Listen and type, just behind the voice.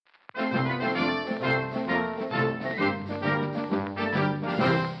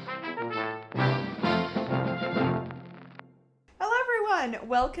everyone,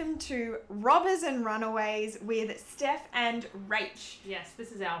 welcome to Robbers and Runaways with Steph and Rach. Yes,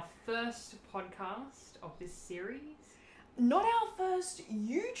 this is our first podcast of this series. Not our first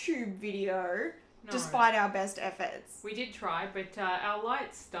YouTube video, No. despite our best efforts. We did try, but our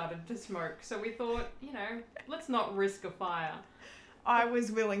lights started to smoke, so we thought, let's not risk a fire. I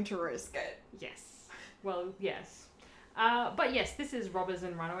was willing to risk it. Yes. Well, yes. But yes, this is Robbers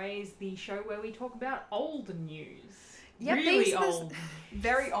and Runaways, the show where we talk about old news. Yep, really these are old.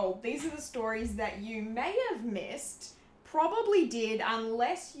 Very old. These are the stories that you may have missed, probably did,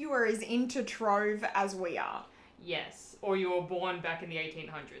 unless you are as into Trove as we are. Yes, or you were born back in the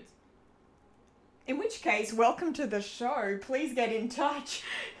 1800s. In which case, welcome to the show. Please get in touch.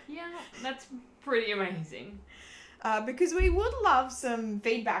 Yeah, that's pretty amazing. Because we would love some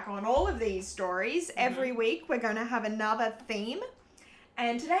feedback on all of these stories. Every week we're going to have another theme.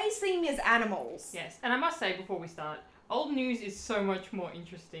 And today's theme is animals. Yes, and I must say before we start, old news is so much more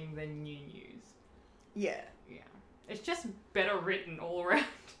interesting than new news. Yeah. Yeah. It's just better written all around.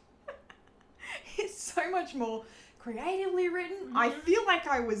 It's so much more creatively written. I feel like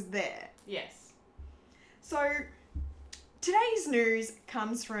I was there. Yes. So, today's news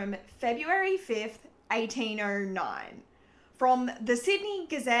comes from February 5th, 1809, from the Sydney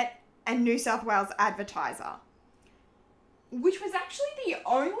Gazette and New South Wales Advertiser, which was actually the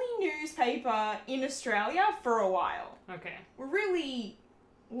only newspaper in Australia for a while. Okay. We're really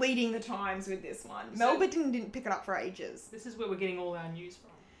leading the times with this one. So- Melbourne didn't pick it up for ages. This is where we're getting all our news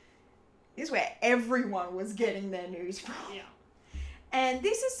from. This is where everyone was getting their news from. Yeah. And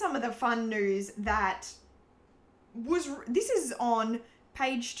this is some of the fun news that this is on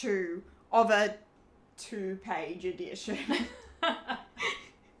page 2 of a 2-page edition.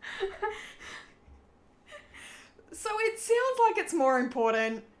 So it sounds like it's more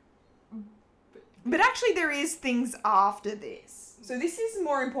important, but actually there is things after this. So this is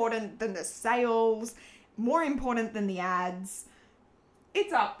more important than the sales, more important than the ads.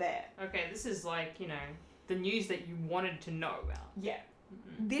 It's up there. Okay, this is like, the news that you wanted to know about. Yeah.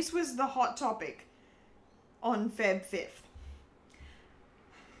 This was the hot topic on Feb 5th.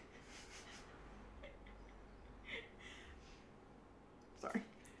 Sorry.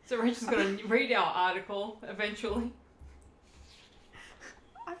 So Rachel's going to read our article eventually.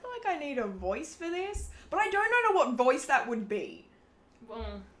 I feel like I need a voice for this, but I don't know what voice that would be.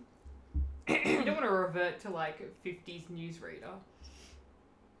 Well, you don't want to revert to 50s newsreader.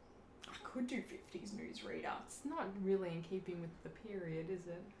 I could do 50s newsreader. It's not really in keeping with the period, is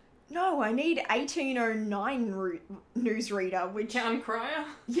it? No, I need 1809 newsreader, which... Town crier?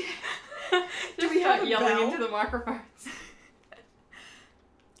 Yeah. Just we have start a yelling bell? into the microphones.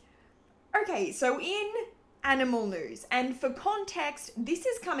 Okay, so in animal news, and for context, this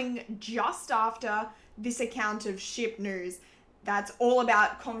is coming just after this account of ship news that's all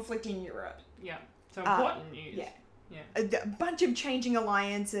about conflict in Europe. Yeah, so important news. Yeah. Yeah. A bunch of changing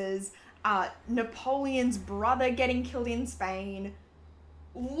alliances, Napoleon's brother getting killed in Spain,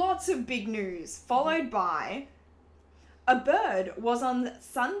 lots of big news, followed by a bird was on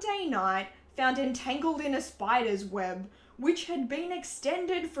Sunday night found entangled in a spider's web, which had been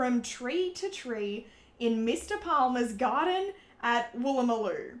extended from tree to tree in Mr. Palmer's garden at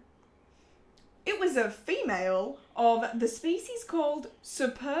Woolloomooloo. It was a female of the species called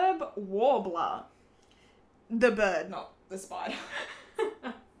Superb Warbler. The bird, not the spider.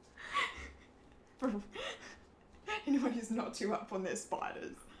 For anyone who's not too up on their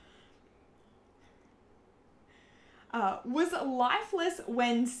spiders. Was lifeless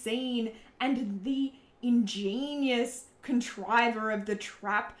when seen, and the ingenious contriver of the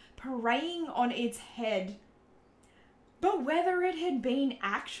trap preying on its head. But whether it had been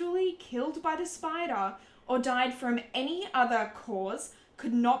actually killed by the spider or died from any other cause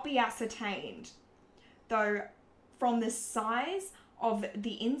could not be ascertained, though from the size of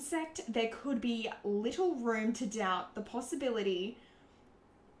the insect there could be little room to doubt the possibility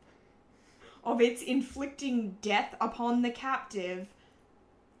of its inflicting death upon the captive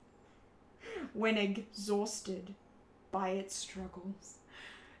when exhausted by its struggles.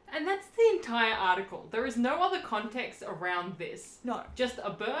 And that's the entire article. There is no other context around this. No. Just a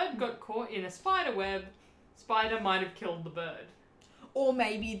bird got caught in a spider web. Spider might have killed the bird. Or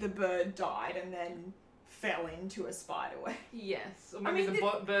maybe the bird died and then fell into a spider web. Yes. Or maybe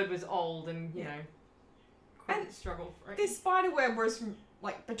the bird was old and, couldn't And struggle for it. This spider web was from,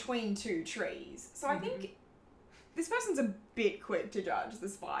 between two trees. So I think this person's a bit quick to judge the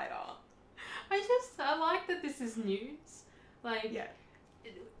spider. I like that this is news.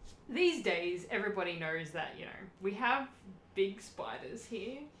 These days, everybody knows that, we have big spiders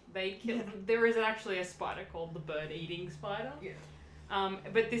here. They kill. Yeah. There is actually a spider called the bird-eating spider. Yeah.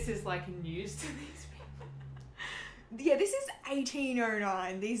 But this is like news to these people. Yeah, this is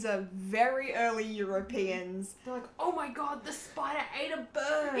 1809. These are very early Europeans. They're like, oh my god, the spider ate a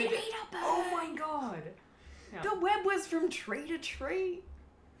bird. It ate a bird. Oh my god. Yeah. The web was from tree to tree.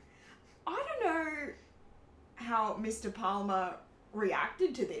 I don't know how Mr. Palmer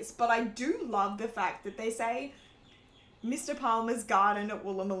reacted to this, but I do love the fact that they say Mr. Palmer's garden at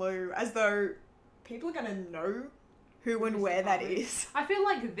Woolloomooloo as though people are going to know who and Mr. where that Palmer. is. I feel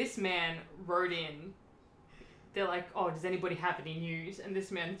like this man wrote in. They're like, oh, does anybody have any news? And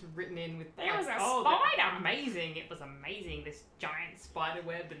this man's written in with, There was a spider. spider." Amazing. It was amazing. This giant spider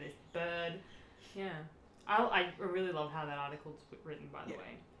web and this bird. Yeah. I really love how that article's written, by the Yeah.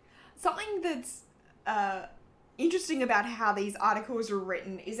 way. Something that's interesting about how these articles are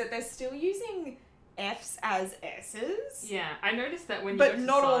written is that they're still using F's as S's, Yeah, I noticed that when you but got to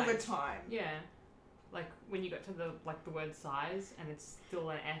not all the size- time. Yeah. Like, when you got to the word size, and it's still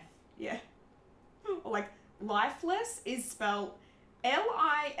an F. Yeah. Or like, lifeless is spelled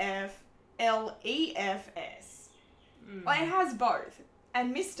Liflefs. Mm. It has both.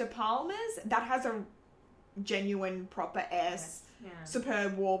 And Mr. Palmer's, that has a genuine proper S. Yeah.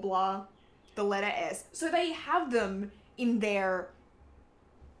 Superb Warbler, the letter S. So they have them in their,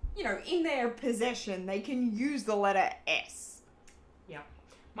 in their possession. They can use the letter S.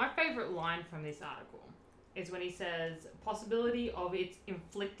 My favourite line from this article is when he says, possibility of its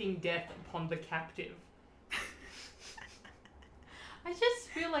inflicting death upon the captive. I just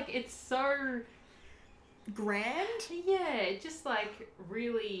feel like it's so, Grand? yeah, just like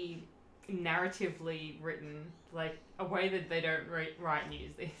really narratively written, like a way that they don't write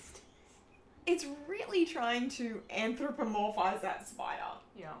news these days. It's really trying to anthropomorphize that spider.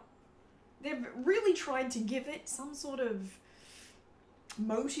 Yeah. They've really tried to give it some sort of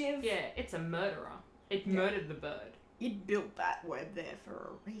motive. Yeah, it's a murderer. It Yeah. murdered the bird. It built that web there for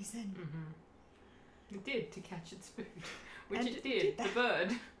a reason. Mm-hmm. It did, to catch its food. Which And it it did, did the that.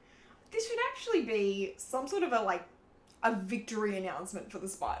 bird. This should actually be some sort of a victory announcement for the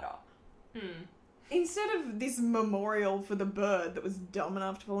spider. Hmm. Instead of this memorial for the bird that was dumb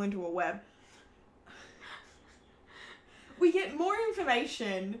enough to fall into a web, we get more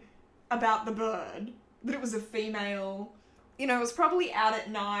information about the bird, that it was a female, it was probably out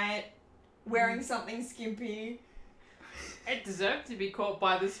at night, wearing something skimpy. It deserved to be caught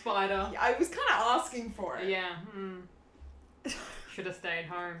by the spider. I was kind of asking for it. Yeah. Should have stayed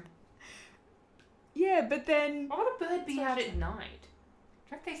home. Yeah, but then... Why would a bird be Such out a- at night?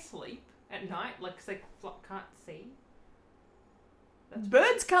 Do you think they sleep at night? Like, 'cause they can't see?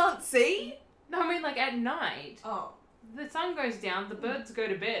 Birds can't see? No, I mean, like, at night. Oh. The sun goes down, the birds go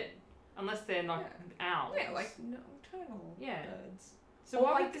to bed. Unless they're not owls. Yeah, like nocturnal Yeah. birds. So Or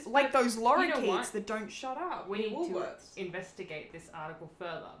why would like, this like bird- those You know lorikeets what? that don't shut up. We need Woolworths. to investigate this article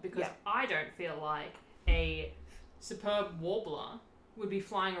further because Yeah. I don't feel like a superb warbler would be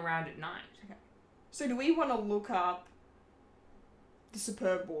flying around at night. So do we want to look up the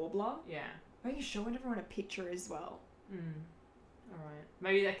superb warbler? Yeah. Are you showing everyone a picture as well? Alright.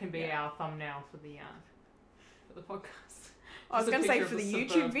 Maybe that can be Yeah. our thumbnail for the podcast. I was Just a going to say picture for of the a YouTube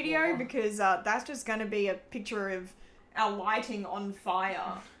superb video warbler. because that's just going to be a picture of our lighting on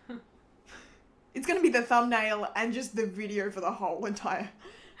fire. It's going to be the thumbnail and just the video for the whole entire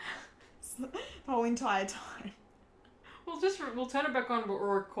time. We'll turn it back on, but we'll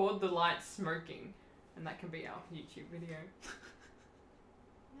record the lights smoking, and that can be our YouTube video.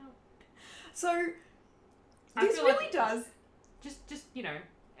 So I this feel really like- does. Just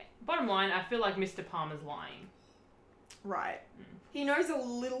bottom line, I feel like Mr. Palmer's lying. Right. He knows a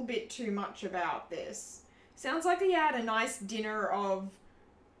little bit too much about this. Sounds like he had a nice dinner of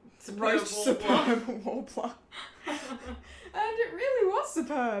roast superb warbler. And it really was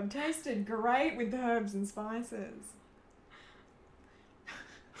superb. Tasted great with the herbs and spices.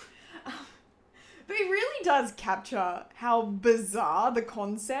 But it really does capture how bizarre the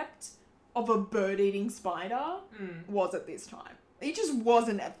concept of a bird-eating spider was at this time. It just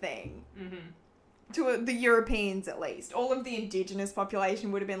wasn't a thing. Mm-hmm. To the Europeans, at least. All of the indigenous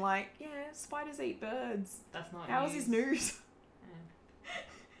population would have been like, yeah, spiders eat birds. That's not How is this news?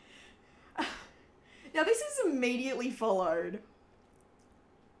 Yeah. Now, this is immediately followed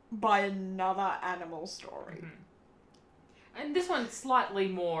by another animal story. Mhm. And this one's slightly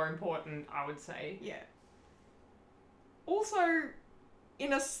more important, I would say. Yeah. Also,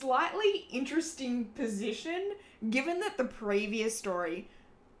 in a slightly interesting position, given that the previous story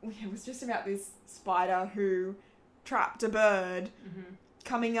was just about this spider who trapped a bird, Mm-hmm.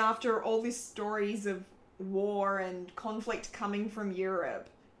 coming after all these stories of war and conflict coming from Europe.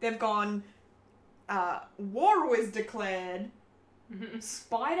 They've gone, war was declared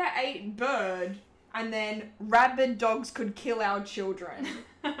spider ate bird, and then rabid dogs could kill our children.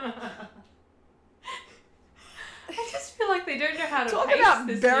 I just feel like they don't know how to Talk pace about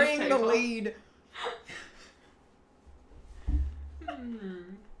this burying the newspaper. lead.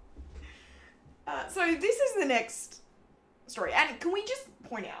 So this is the next story. And can we just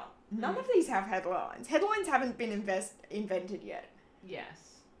point out, none of these have headlines. Headlines haven't been invented yet.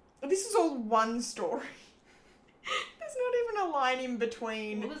 Yes. This is all one story. There's not even a line in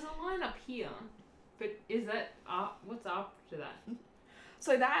between. Well, there's a line up here, but is that what's after that?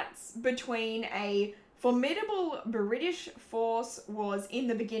 So that's between a formidable British force was in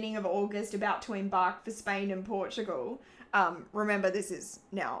the beginning of August about to embark for Spain and Portugal. Remember, this is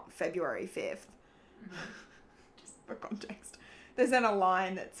now February 5th. Just for context. There's then a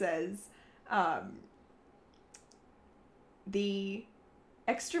line that says, the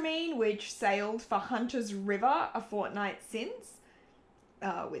Extremeñe, which sailed for Hunter's River a fortnight since,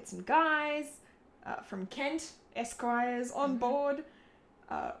 with some guys from Kent, esquires on board,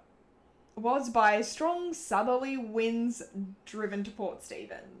 was by strong southerly winds driven to Port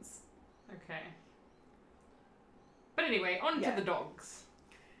Stephens. Okay. But anyway, on to the dogs.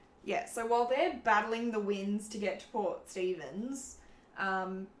 Yeah, so while they're battling the winds to get to Port Stephens,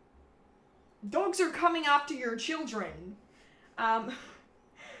 dogs are coming after your children.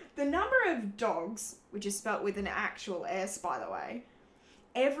 The number of dogs, which is spelt with an actual S, by the way,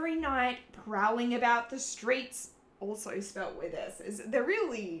 every night prowling about the streets, also spelt with S's. They're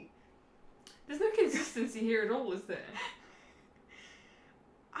really... There's no consistency here at all, is there?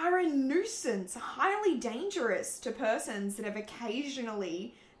 Are a nuisance, highly dangerous to persons that have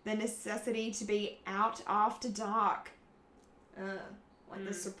occasionally the necessity to be out after dark. Like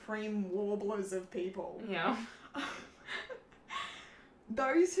the supreme warblers of people. Yeah.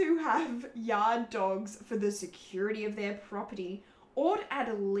 Those who have yard dogs for the security of their property ought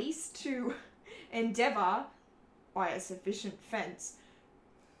at least to endeavour, by a sufficient fence,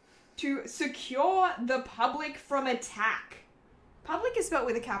 to secure the public from attack. Public is spelt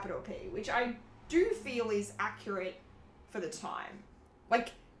with a capital P, which I do feel is accurate for the time.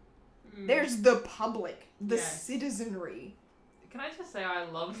 Like, there's the public, the citizenry. Can I just say I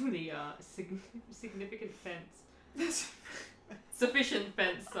love the significant fence. Sufficient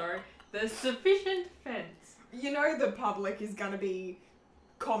fence, sorry. The sufficient fence. You know the public is going to be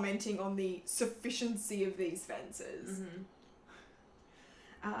commenting on the sufficiency of these fences.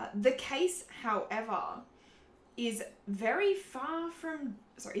 The case, however, is very far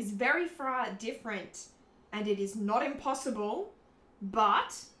different, and it is not impossible,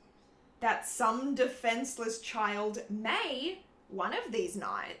 but that some defenseless child may, one of these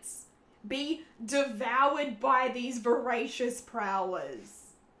nights, be devoured by these voracious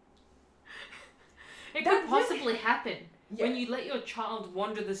prowlers. It could possibly happen. Yeah. When you let your child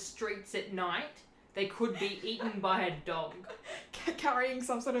wander the streets at night, they could be eaten by a dog. Carrying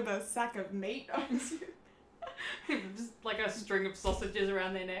some sort of a sack of meat. Just like a string of sausages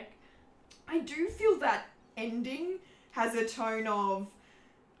around their neck. I do feel that ending has a tone of,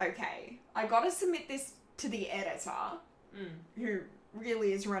 okay, I gotta submit this to the editor, who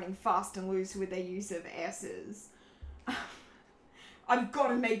really is running fast and loose with their use of S's. I've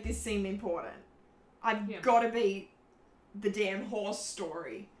gotta make this seem important. I've gotta be the damn horse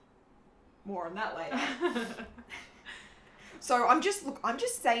story. More on that later. So I'm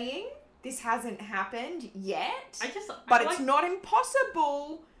just saying this hasn't happened yet. But it's not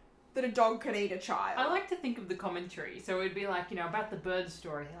impossible that a dog could eat a child. I like to think of the commentary. So it'd be like, about the bird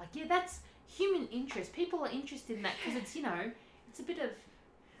story. They're like, yeah, that's human interest. People are interested in that because it's, it's a bit of...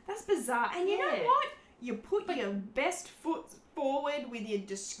 That's bizarre. And you know what? You put your best foot forward with your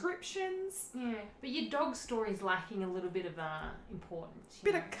descriptions. Yeah, but your dog story's lacking a little bit of importance.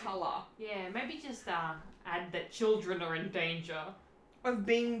 Bit of colour. Yeah, maybe just add that children are in danger. Of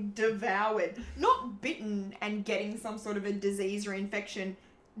being devoured. Not bitten and getting some sort of a disease or infection.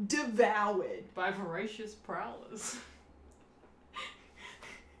 Devoured. By voracious prowlers.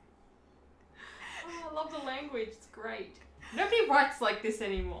 I love the language. It's great. Nobody writes like this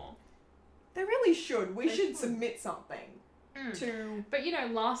anymore. They really should. We should submit something to... But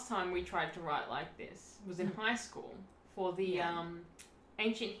last time we tried to write like this was in high school for the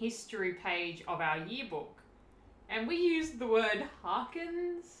ancient history page of our yearbook. And we used the word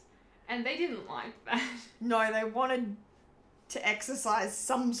harkens, and they didn't like that. No, they wanted to exercise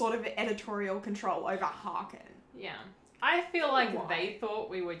some sort of editorial control over harken. Yeah. I feel like they thought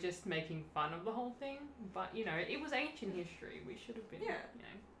we were just making fun of the whole thing, but, it was ancient history. We should have been,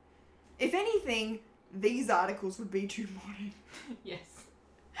 If anything, these articles would be too modern. Yes.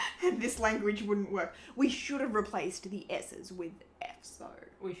 this language wouldn't work. We should have replaced the S's with F's, though.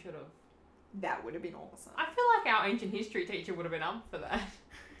 We should have. That would have been awesome. I feel like our ancient history teacher would have been up for that.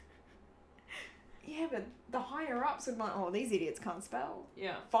 Yeah, but the higher ups would be like, oh, these idiots can't spell.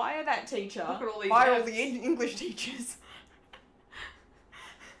 Yeah. Fire that teacher. Look at all these Fire all Fs. the English teachers.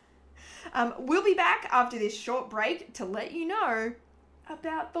 We'll be back after this short break to let you know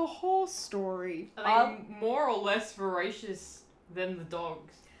about the horse story. Are they more or less voracious than the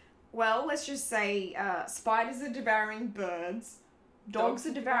dogs? Well, let's just say spiders are devouring birds, dogs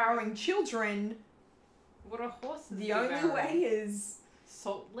are devouring children. What are horses The devouring? only way is...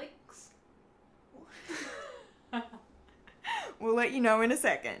 Salt licks? We'll let you know in a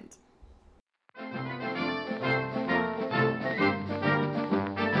second.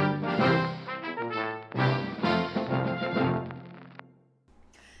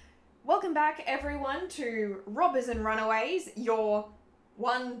 Welcome back, everyone, to Robbers and Runaways, your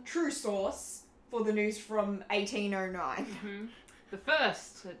one true source for the news from 1809. Mm-hmm. The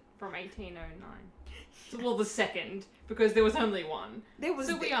first from 1809. Well, the second, because there was only one. There was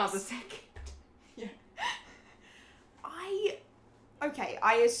so we this. are the second. Yeah.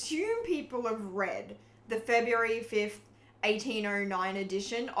 I assume people have read the February 5th, 1809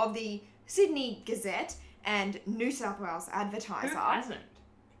 edition of the Sydney Gazette and New South Wales Advertiser. Who hasn't?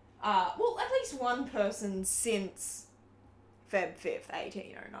 Well, at least one person since Feb 5th,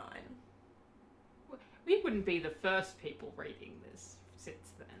 1809. We wouldn't be the first people reading this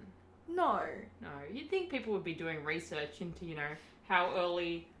since then. No. No, you'd think people would be doing research into, how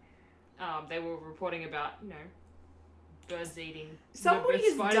early they were reporting about, birds eating... Somebody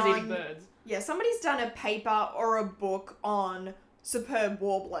has spiders eating done... birds. Yeah, somebody's done a paper or a book on superb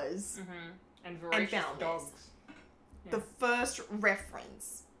warblers. Mm-hmm. And voracious found dogs. this. Yeah. The first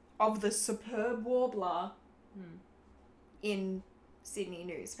reference of the superb warbler in Sydney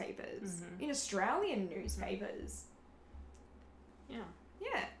newspapers, in Australian newspapers. Yeah.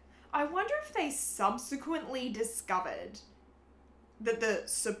 Yeah. I wonder if they subsequently discovered that the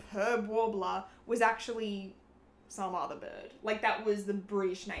superb warbler was actually some other bird. Like, that was the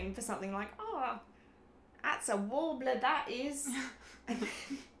British name for something like, oh, that's a warbler, that is.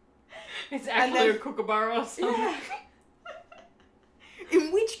 It's actually a kookaburra or something. Yeah.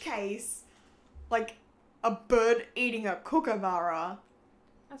 In which case, like, a bird eating a kookaburra.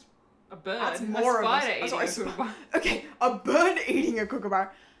 That's a bird. That's more a spider of eating a kookaburra. Okay, a bird eating a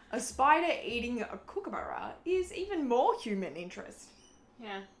kookaburra. A spider eating a kookaburra is even more human interest.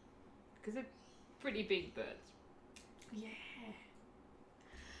 Yeah. Because they're pretty big birds.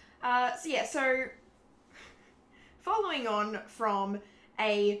 Yeah. So following on from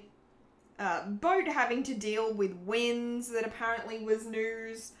a boat having to deal with winds that apparently was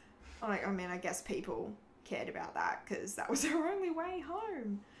news. I guess people cared about that because that was their only way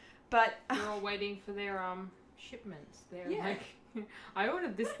home. But They're all waiting for their shipments. They're Yeah. like, I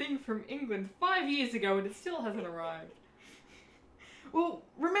ordered this thing from England 5 years ago and it still hasn't arrived. well,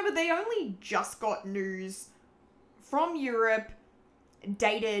 remember they only just got news from Europe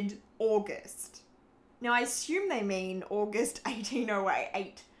dated August. Now I assume they mean August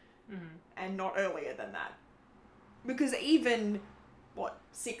 1808 and not earlier than that. Because even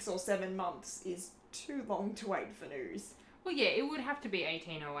 6 or 7 months is too long to wait for news. Well, yeah, it would have to be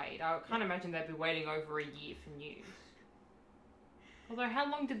 1808. I can't imagine they'd be waiting over a year for news. Although, how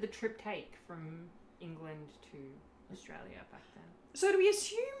long did the trip take from England to Australia back then? So do we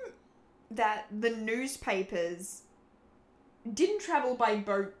assume that the newspapers didn't travel by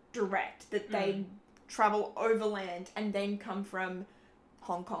boat direct, that they travel overland and then come from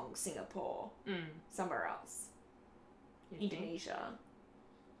Hong Kong, Singapore, somewhere else? You think? Indonesia.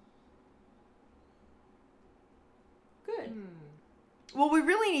 Good. Well, we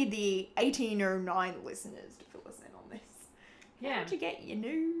really need the 1809 listeners to fill us in on this. Yeah. How'd you get your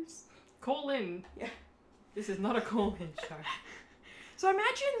news? Call in. Yeah. This is not a call-in show. So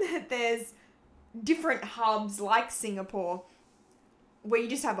imagine that there's different hubs like Singapore where you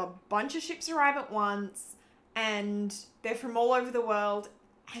just have a bunch of ships arrive at once and they're from all over the world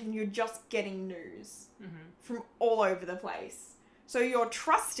and you're just getting news from all over the place. So you're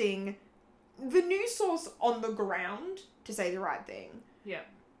trusting the news source on the ground to say the right thing. Yeah.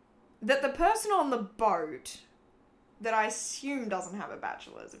 That the person on the boat, that I assume doesn't have a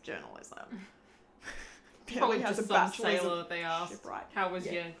bachelor's of journalism, Probably has just a some bachelor's sailor of that they asked, shipwright. how was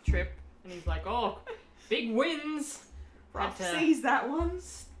Yeah. your trip? And he's like, oh, big winds. Rough Had to seas, that one.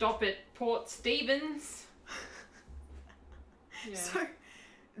 stop at Port Stephens. Yeah. So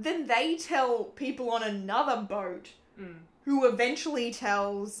then they tell people on another boat who eventually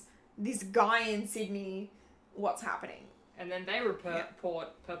tells this guy in Sydney what's happening. And then they report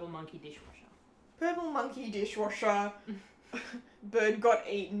purple monkey dishwasher. Purple monkey dishwasher. Bird got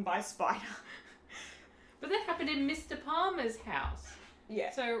eaten by spider. But that happened in Mr. Palmer's house.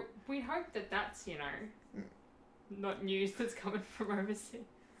 Yeah. So we hope that that's, not news that's coming from overseas.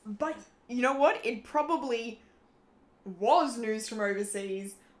 But you know what? It probably was news from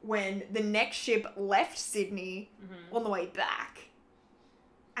overseas when the next ship left Sydney on the way back.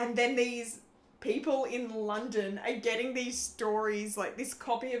 And then these people in London are getting these stories, like this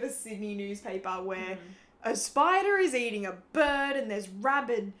copy of a Sydney newspaper where a spider is eating a bird and there's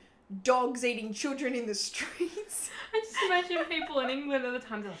rabid dogs eating children in the streets. I just imagine people in England at the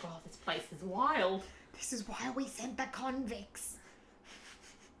time, they're like, oh, this place is wild. This is why we sent the convicts.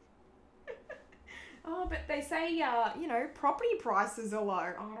 Oh, but they say, property prices are low.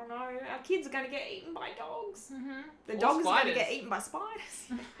 I don't know. Our kids are going to get eaten by dogs. Mm-hmm. The dogs are going to get eaten by spiders.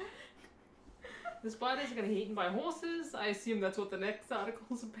 The spiders are going to get eaten by horses. I assume that's what the next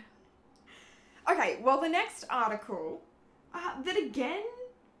article's about. Okay, well, the next article, that again,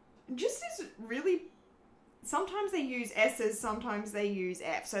 just is really... Sometimes they use S's, sometimes they use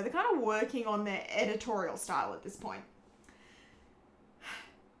F. So they're kind of working on their editorial style at this point.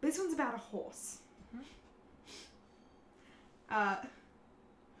 This one's about a horse.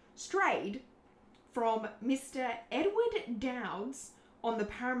 Strayed from Mr. Edward Dowds on the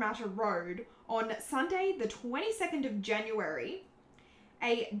Parramatta Road on Sunday the 22nd of January,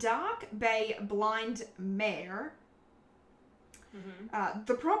 a dark bay blind mare,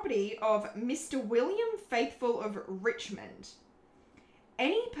 the property of Mr. William Faithful of Richmond.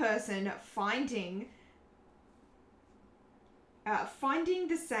 Any person finding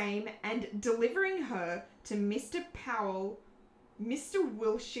the same and delivering her to Mr. Powell, Mr.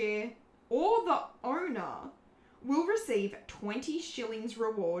 Wiltshire, or the owner will receive 20 shillings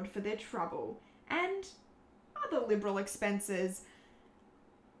reward for their trouble and other liberal expenses.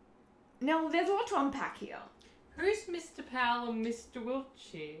 Now, there's a lot to unpack here. Who's Mr. Powell and Mr.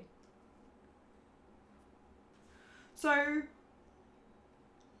 Wiltshire? So,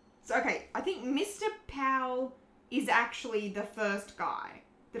 okay, I think Mr. Powell is actually the first guy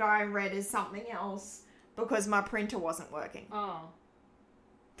that I read as something else because my printer wasn't working. Oh.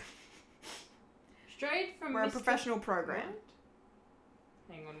 Straight from We're Mr. a professional program.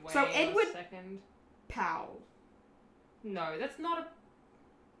 What? Hang on, wait So Edward a second. Powell. No, that's not a...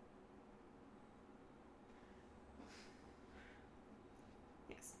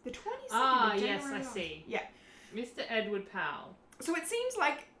 Yes, the 22nd Ah, of yes, January. I see. Yeah. Mr. Edward Powell. So it seems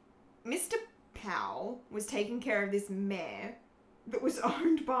like Mr. Powell was taking care of this mare that was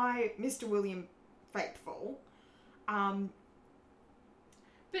owned by Mr. William Faithful. But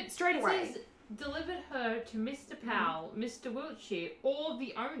straight it away. says delivered her to Mr. Powell, Mr. Wiltshire, or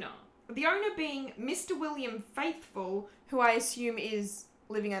the owner. The owner being Mr. William Faithful, who I assume is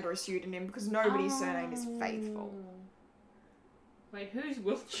living under a pseudonym because nobody's surname is Faithful. Wait, who's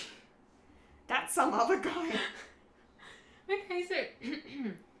Wiltshire? That's some other guy. Okay, so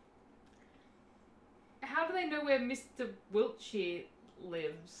how do they know where Mr. Wiltshire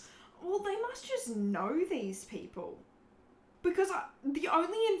lives? Well, they must just know these people. Because the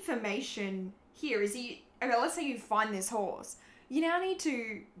only information here is okay, let's say you find this horse. You now need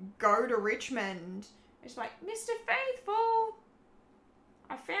to go to Richmond. It's like, Mr. Faithful,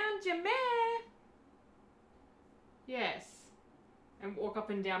 I found your mare. Yes. And walk up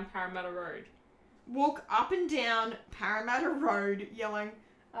and down Parramatta Road. Walk up and down Parramatta Road yelling,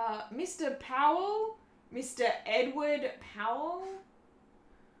 Mr. Powell, Mr. Edward Powell.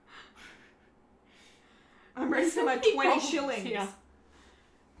 I'm ready for my 20 shillings. Yeah.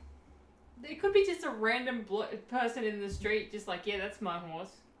 It could be just a random person in the street just like, yeah, that's my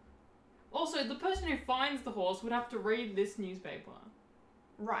horse. Also, the person who finds the horse would have to read this newspaper.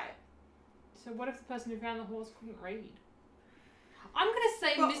 Right. So what if the person who found the horse couldn't read? I'm going to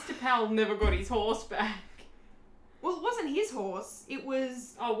say Mr. Powell never got his horse back. Well, it wasn't his horse. It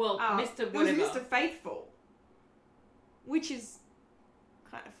was... Oh, well, Mr. whatever. It was Mr. Faithful. Which is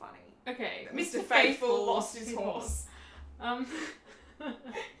kind of funny. Okay. Mr. Faithful lost his horse.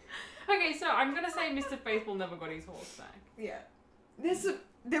 Okay, so I'm going to say Mr. Faithful never got his horse back. Yeah.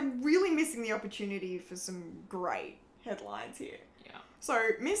 They're really missing the opportunity for some great headlines here. Yeah.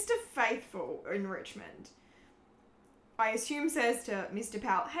 So, Mr. Faithful in Richmond, I assume says to Mr.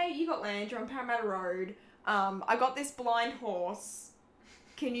 Powell, hey, you got land, you're on Parramatta Road, I got this blind horse,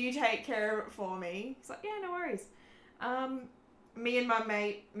 can you take care of it for me? He's like, yeah, no worries. Me and my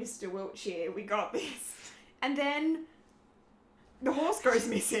mate, Mr. Wiltshire, we got this. And then the horse goes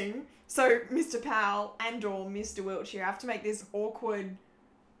missing, so Mr. Powell and or Mr. Wiltshire have to make this awkward,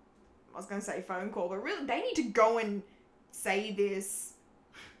 I was going to say phone call, but really they need to go and say this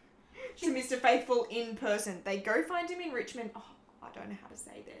to Mr. Faithful in person. They go find him in Richmond. Oh, I don't know how to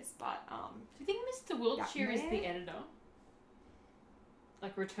say this, but Do you think Mr. Wiltshire is the editor?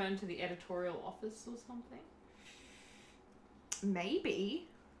 Like, return to the editorial office or something? maybe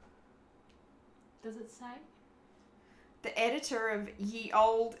Does it say? the editor of Ye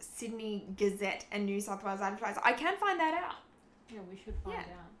Old Sydney Gazette and New South Wales Advertiser. I can find that out. Yeah, we should find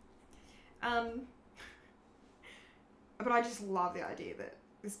Yeah. out. But I just love the idea that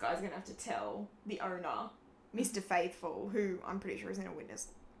this guy's going to have to tell the owner, Mr. Faithful, who I'm pretty sure is in a witness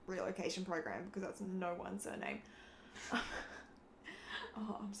relocation program because that's no one's surname.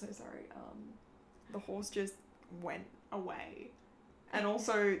 Oh, I'm so sorry. The horse just went away. And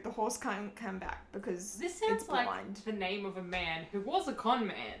also, the horse can't come back because This sounds it's like blind. the name of a man who was a con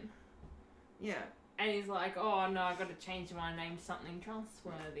man. Yeah. And he's like, oh no, I've got to change my name to something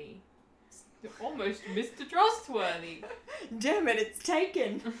trustworthy. Almost Mr. Trustworthy. Damn it, it's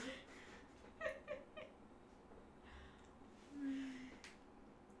taken.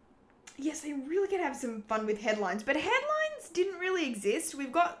 Yes, they really could have some fun with headlines, but headlines didn't really exist.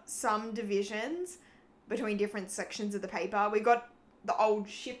 We've got some divisions between different sections of the paper. We've got the old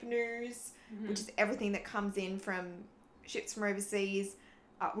ship news, which is everything that comes in from ships from overseas.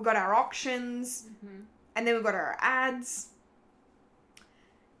 We've got our auctions, and then we've got our ads.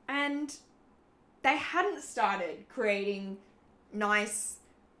 And they hadn't started creating nice,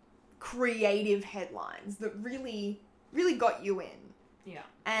 creative headlines that really, really got you in. Yeah.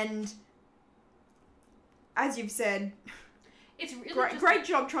 And as you've said, It's really great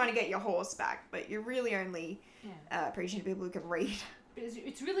job trying to get your horse back, but you're really only appreciating people who can read.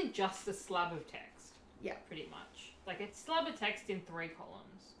 It's really just a slab of text. Yeah. Pretty much. Like, it's slab of text in 3 columns.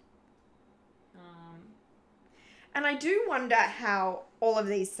 And I do wonder how all of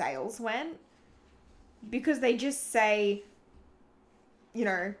these sales went, because they just say, you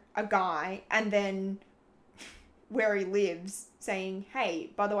know, a guy, and then where he lives, saying,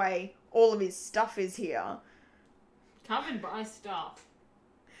 hey, by the way, all of his stuff is here. Come and buy stuff.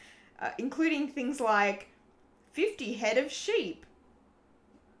 Including things like 50 head of sheep.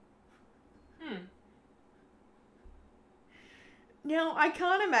 Now, I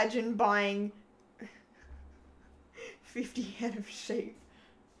can't imagine buying 50 head of sheep.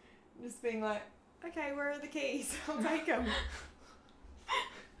 Just being like, okay, where are the keys? I'll take them.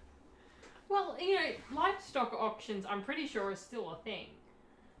 Well, you know, livestock auctions, I'm pretty sure, are still a thing.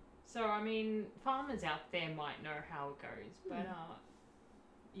 So, I mean, farmers out there might know how it goes. But,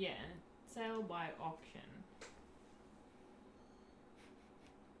 yeah, sale by auction.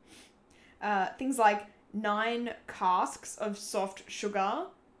 Things like 9 casks of soft sugar,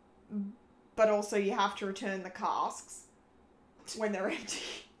 but also you have to return the casks when they're empty.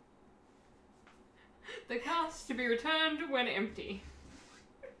 The casks to be returned when empty.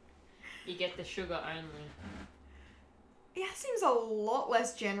 You get the sugar only. Yeah, it seems a lot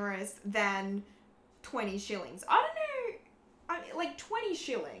less generous than 20 shillings. I don't know. I mean, like 20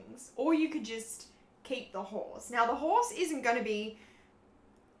 shillings, or you could just keep the horse. Now, the horse isn't going to be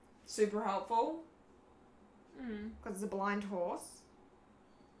super helpful because it's a blind horse.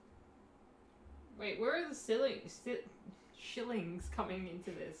 Wait, where are the shillings coming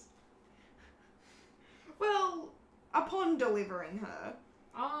into this? Well, upon delivering her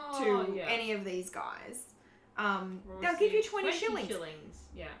to any of these guys, they'll give you 20 shillings.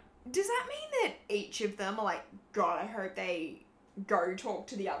 Yeah. Does that mean that each of them are like, God, I hope they go talk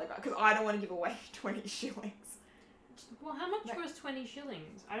to the other guy, because I don't want to give away 20 shillings. Well, how much was 20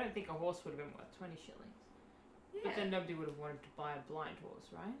 shillings? I don't think a horse would have been worth 20 shillings. Yeah. But then nobody would have wanted to buy a blind horse,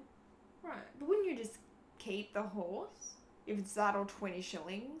 right? Right. But wouldn't you just keep the horse if it's that or 20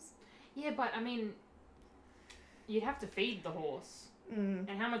 shillings? Yeah, but I mean, you'd have to feed the horse. And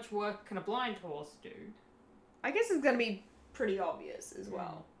how much work can a blind horse do? I guess it's going to be pretty obvious as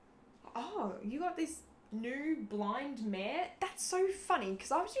well. Oh, you got this new blind mare? That's so funny,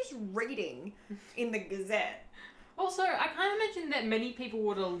 because I was just reading in the Gazette. Also, I can't imagine that many people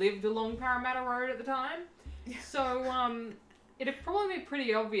would have lived along Parramatta Road at the time. So, it'd probably be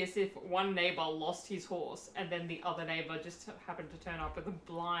pretty obvious if one neighbour lost his horse and then the other neighbour just happened to turn up with a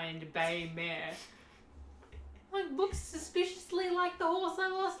blind bay mare. Like, looks suspiciously like the horse I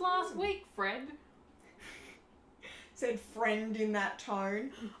lost last week, Fred. Said friend in that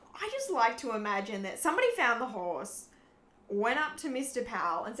tone. I just like to imagine that somebody found the horse, went up to Mr.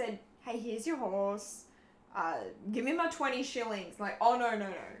 Powell and said, hey, here's your horse. Give me my 20 shillings. Like, oh,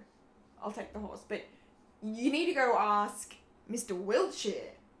 no. I'll take the horse. But you need to go ask Mr.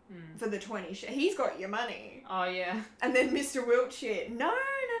 Wiltshire for the 20 He's got your money. Oh, yeah. And then Mr. Wiltshire, no.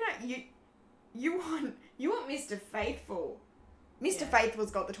 You You want Mr. Faithful. Mr. Yeah.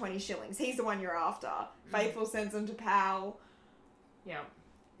 Faithful's got the 20 shillings. He's the one you're after. Faithful sends them to Pal. Yeah.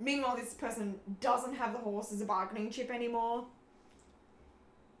 Meanwhile, this person doesn't have the horse as a bargaining chip anymore.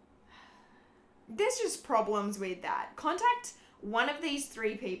 There's just problems with that. Contact one of these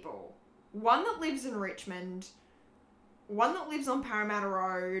 3 people. One that lives in Richmond. One that lives on Parramatta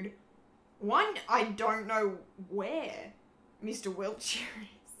Road. One, I don't know where Mr. Wiltshire is.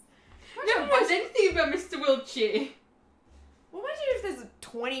 No one knows anything about Mr. Wiltshire. Well, imagine if there's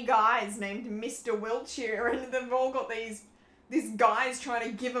 20 guys named Mr. Wiltshire and they've all got these guys trying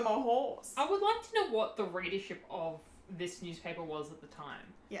to give him a horse. I would like to know what the readership of this newspaper was at the time.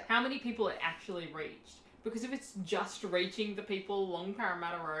 Yeah. How many people it actually reached. Because if it's just reaching the people along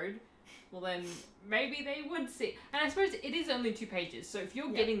Parramatta Road, well then maybe they would see. And I suppose it is only 2 pages, so if you're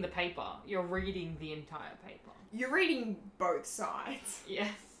getting the paper, you're reading the entire paper. You're reading both sides.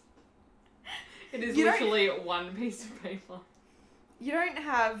 Yes. It is You don't- literally one piece of paper. You don't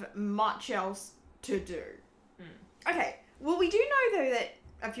have much else to do. Mm. Okay, well, we do know, though, that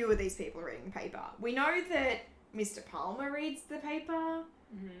a few of these people are reading the paper. We know that Mr. Palmer reads the paper,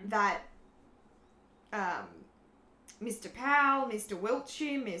 Mm-hmm. that Mr. Powell, Mr.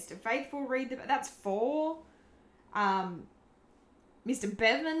 Wiltshire, Mr. Faithful read the... That's 4. Mr.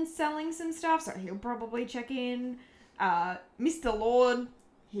 Bevan's selling some stuff, so he'll probably check in. Mr. Lord,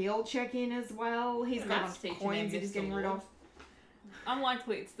 he'll check in as well. He's got a Maths bunch of teacher coins named that he's Mr. getting rid Lord. of.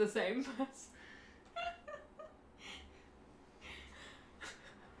 Unlikely it's the same person.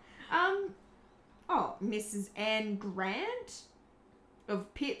 Mrs. Anne Grant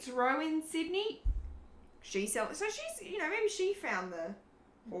of Pitts Row in Sydney. She's selling, so she's, maybe she found the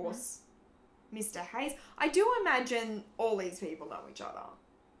horse. Mr. Hayes. I do imagine all these people know each other.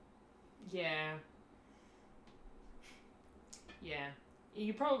 Yeah. Yeah.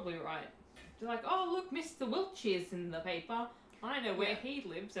 You're probably right. They're like, oh, look, Mr. Wiltshire's in the paper. I know where he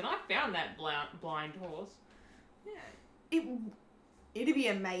lives, and I found that blind horse. Yeah. It'd be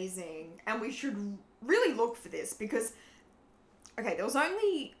amazing, and we should really look for this, because, okay, there was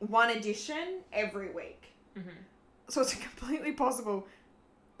only one edition every week. Mm-hmm. So it's completely possible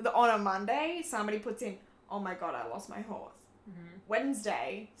that on a Monday, somebody puts in, oh my god, I lost my horse. Mm-hmm.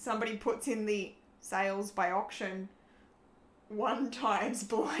 Wednesday, somebody puts in the sales by auction 1 times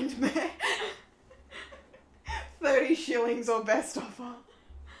blind mare. 30 shillings or best offer.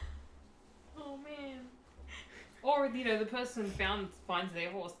 Oh, man. Or, the person finds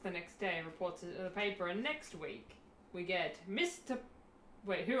their horse the next day, reports it to the paper, and next week we get Mr.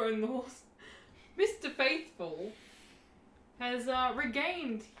 Wait, who owned the horse? Mr. Faithful has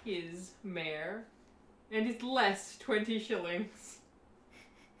regained his mare and is less 20 shillings.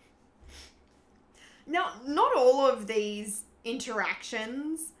 Now, not all of these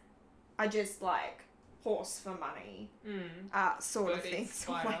interactions are just like horse for money sort of Bird things. eats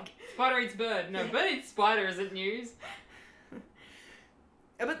spider. Like, Spider eats bird. No, bird eats spider isn't news.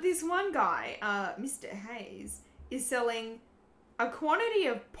 but this one guy, Mr. Hayes, is selling a quantity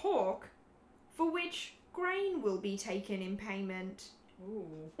of pork for which grain will be taken in payment, Ooh.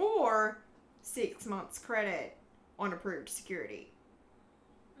 or 6 months credit on approved security.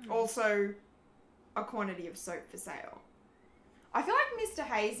 Also, a quantity of soap for sale. I feel like Mr.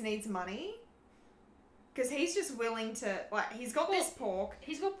 Hayes needs money, because he's just willing to, he's got this pork.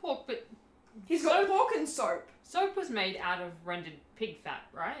 He's got pork, but He's got pork and soap. soap was made out of rendered pig fat,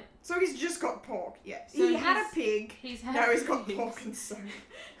 right? So he's just got pork, yeah. So he had a pig, He's had now he's got pigs. pork and soap.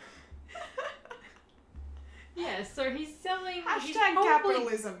 Yeah, so he's selling... he's Hashtag probably-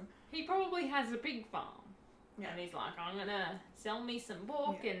 capitalism. He probably has a pig farm. Yeah. And he's like, I'm gonna sell me some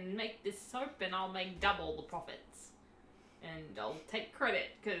pork Yeah. and make this soap and I'll make double the profits. And I'll take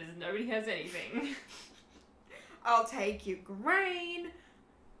credit, because nobody has anything. I'll take your grain.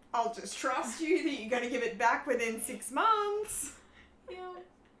 I'll just trust you that you're going to give it back within 6 months. Yeah.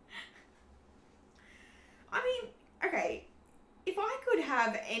 I mean, okay, if I could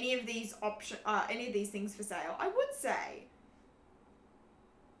have any of these things for sale, I would say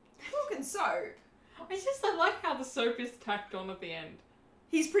pork and soap. It's just, I like how the soap is tacked on at the end.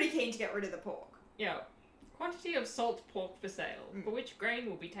 He's pretty keen to get rid of the pork. Yeah. Quantity of salt pork for sale, for which grain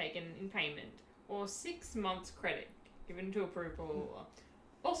will be taken in payment, or 6 months credit given to approval.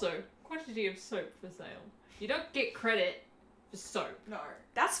 Also, quantity of soap for sale. You don't get credit for soap. No,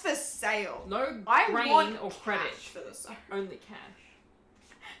 that's for sale. No I grain want or cash credit. for the soap. Only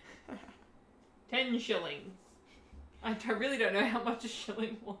cash. 10 shillings. I really don't know how much a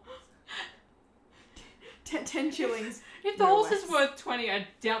shilling was. 10 shillings. If the No horse is less. worth 20, I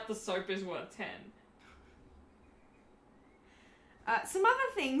doubt the soap is worth 10. Some other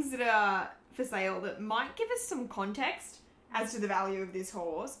things that are for sale that might give us some context as to the value of this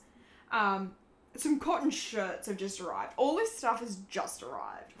horse. Some cotton shirts have just arrived. All this stuff has just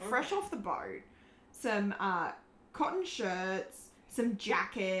arrived, fresh off the boat. Some cotton shirts, some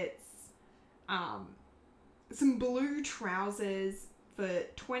jackets, some blue trousers for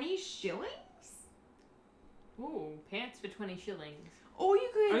 20 shillings. Ooh, pants for 20 shillings. Or you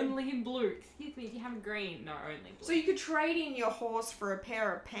could... Only in blue. Excuse me, do you have green? No, only blue. So you could trade in your horse for a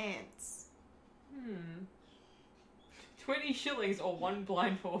pair of pants. 20 shillings or one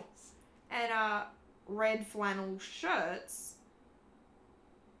blind horse. And red flannel shirts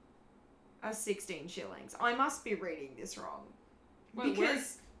are 16 shillings. I must be reading this wrong. Wait,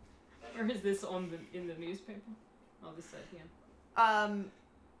 because... Where is this in the newspaper? Oh, this side here.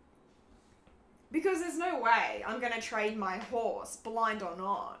 Because there's no way I'm going to trade my horse, blind or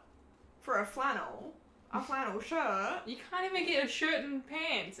not, for a flannel shirt. You can't even get a shirt and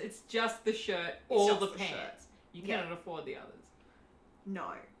pants. It's just the shirt or just the the pants. shirt. You cannot afford the others.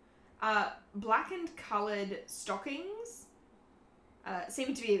 No. Black and coloured stockings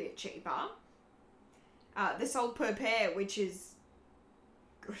seem to be a bit cheaper. They're sold per pair, which is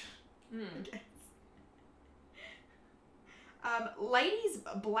good, I guess. Ladies'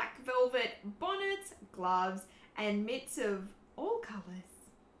 black velvet bonnets, gloves, and mitts of all colours.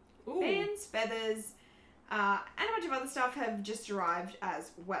 Ooh. Bands, feathers, and a bunch of other stuff have just arrived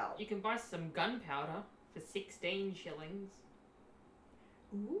as well. You can buy some gunpowder for 16 shillings.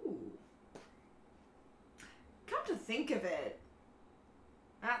 Ooh. Come to think of it,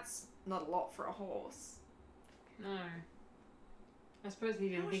 that's not a lot for a horse. No. I suppose he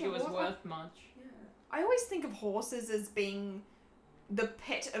didn't How think much it was a horse- worth much. Yeah. I always think of horses as being the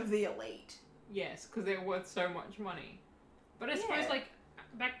pet of the elite. Yes, because they're worth so much money. But I Yeah. suppose, like,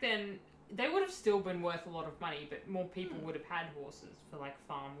 back then, they would have still been worth a lot of money, but more people would have had horses for, like,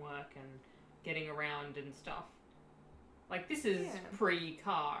 farm work and getting around and stuff. Like, this is Yeah.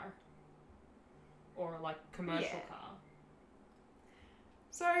 pre-car. Or, like, commercial Yeah. car.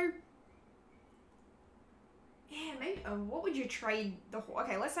 So, yeah, maybe. What would you trade the horse?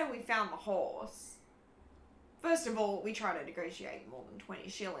 Okay, let's say we found the horse. First of all, we try to negotiate more than 20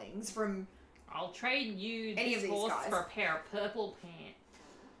 shillings from. I'll trade you Any of this these horse guys. for a pair of purple pants.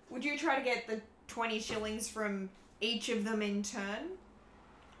 Would you try to get the 20 shillings from each of them in turn?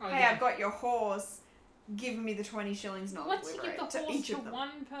 Oh, Hey, yeah. I've got your horse. Give me the 20 shillings, not Once you deliver give it the to horse each to of them.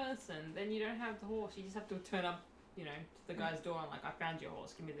 one person, then you don't have the horse. You just have to turn up, to the guy's door and like, I found your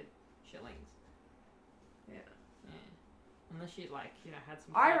horse. Give me the shillings. Yeah. Yeah. Unless you had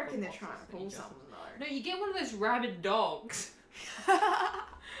some. I cardboard reckon they're boxes trying to and you pull dress something it- though. No, you get one of those rabid dogs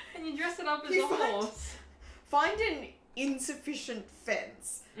and you dress it up as You a find- horse. Find an insufficient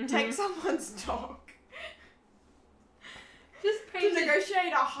fence. Mhm. Take someone's dog. Just To paint it.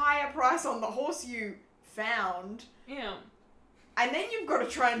 negotiate a higher price on the horse you found. Yeah. And then you've got to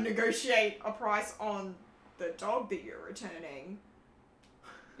try and negotiate a price on the dog that you're returning.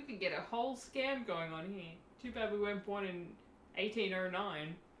 We could get a whole scam going on here. Too bad we weren't born in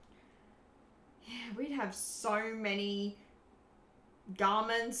 1809. Yeah, we'd have so many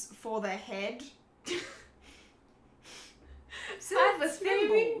garments for the head. Silver Hats, maybe?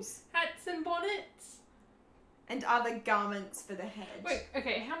 thimbles. Hats and bonnets. And other garments for the head. Wait,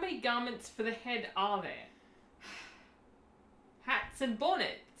 okay, how many garments for the head are there? Hats and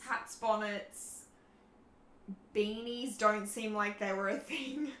bonnets. Hats, bonnets, beanies don't seem like they were a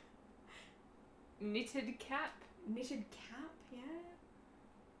thing. Knitted cap. Knitted cap, yeah.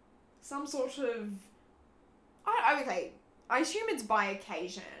 Some sort of... okay, I assume it's by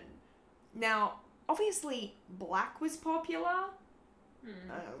occasion. Now, obviously, black was popular.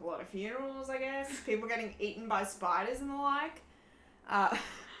 A lot of funerals, I guess. People getting eaten by spiders and the like.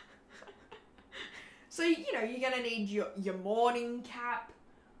 So, you're going to need your mourning cap,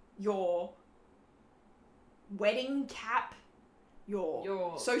 your wedding cap,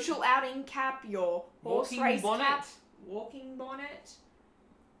 your social outing cap, your horse walking race bonnet. cap, walking bonnet,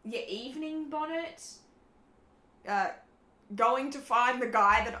 your evening bonnet, going to find the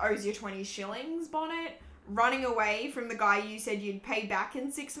guy that owes you 20 shillings bonnet, running away from the guy you said you'd pay back in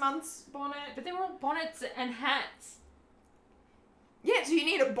 6 months bonnet. But they're all bonnets and hats. Yeah, so you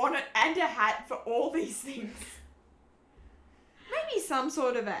need a bonnet and a hat for all these things. Maybe some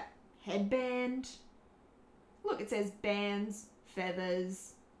sort of a headband. Look, it says bands,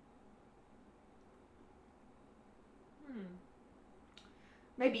 feathers.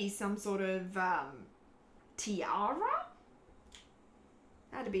 Maybe some sort of tiara?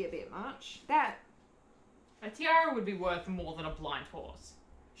 That'd be a bit much. A tiara would be worth more than a blind horse.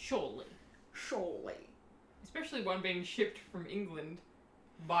 Surely. Surely. Especially one being shipped from England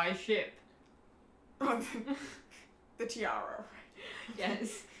by ship. The tiara.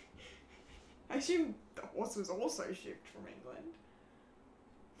 Yes. I assume the horse was also shipped from England.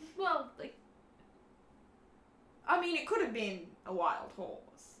 Well, like, I mean, it could have been a wild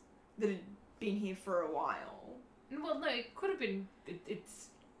horse that had been here for a while. well, no, it could have been its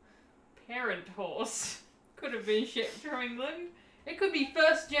parent horse. Could have been shipped from England. It could be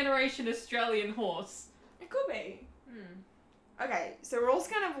first generation Australian horse. It could be. Hmm. Okay, so we're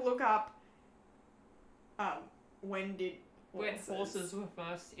also going to look up when horses were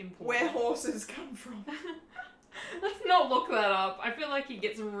first imported. where horses come from. Let's not look that up. I feel like you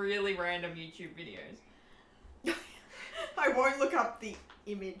get some really random YouTube videos. I won't look up the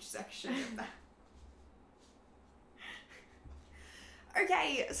image section of that.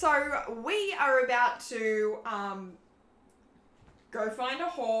 Okay, so we are about to go find a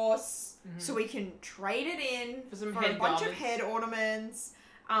horse so we can trade it in For some for head a bunch of garments. head ornaments,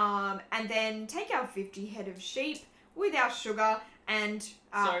 and then take our 50 head of sheep with our sugar and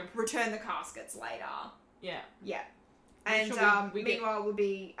Soap. return the caskets later. Yeah. Yeah. Make And sure we get- meanwhile, we'll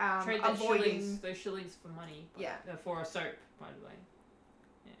be Trade those avoiding. shillings for money. Yeah. For a soap, by the way.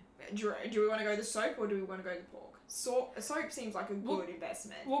 Do we want to go the soap or do we want to go the pork? Soap seems like a good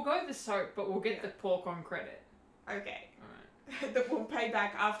investment. We'll go the soap, but we'll get Yeah. the pork on credit. Okay. Alright. That we'll pay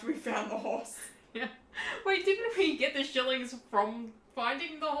back after we found the horse. Wait, didn't we get the shillings from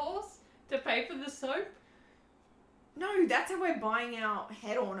finding the horse to pay for the soap? No, that's how we're buying our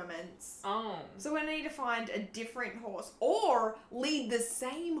head ornaments. Oh. So we need to find a different horse or lead the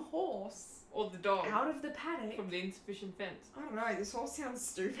same horse Or the dog. out of the paddock. From the insufficient fence. I don't know, this horse sounds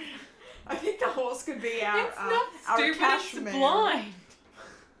stupid. I think the horse could be our It's not our stupid, cash it's man. blind.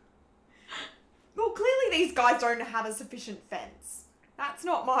 Well, clearly these guys don't have a sufficient fence. That's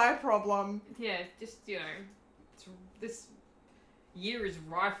not my problem. Yeah, just, this year is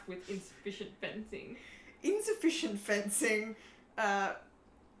rife with insufficient fencing. Insufficient fencing.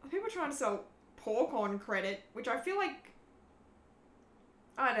 People are trying to sell pork on credit, which I feel like,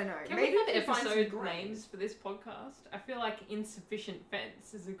 I don't know. Can maybe we have can find some episode grain. names for this podcast? I feel like Insufficient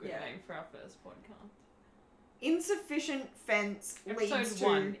Fence is a good Yeah. name for our first podcast. Insufficient fence leads Episode to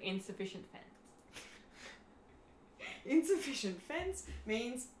 1, Insufficient Fence. insufficient fence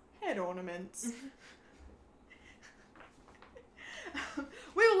means head ornaments.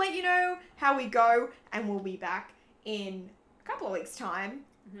 We will let you know how we go, and we'll be back in a couple of weeks' time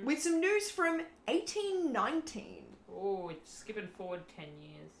Mhm. with some news from 1819. Oh, it's skipping forward 10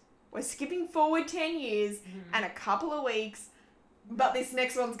 years. We're skipping forward 10 years Mhm. and a couple of weeks, but this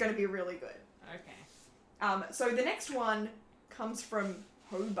next one's going to be really good. Okay. So the next one comes from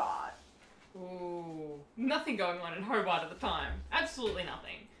Hobart. Ooh. Nothing going on in Hobart at the time. Absolutely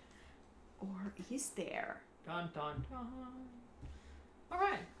nothing. Or is there? Dun dun dun.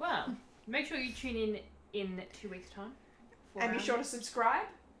 Alright, well, make sure you tune in 2 weeks' time. for And be our sure to next- subscribe.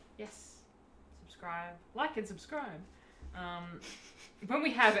 Yes. Subscribe. Like and subscribe. When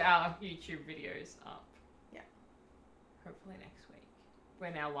we have our YouTube videos up. Yeah. Hopefully next week.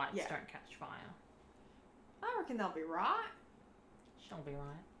 When our lights Yeah. don't catch fire. I reckon they'll be right. She'll be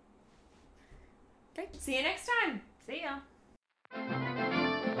right. Okay, see you next time. See ya.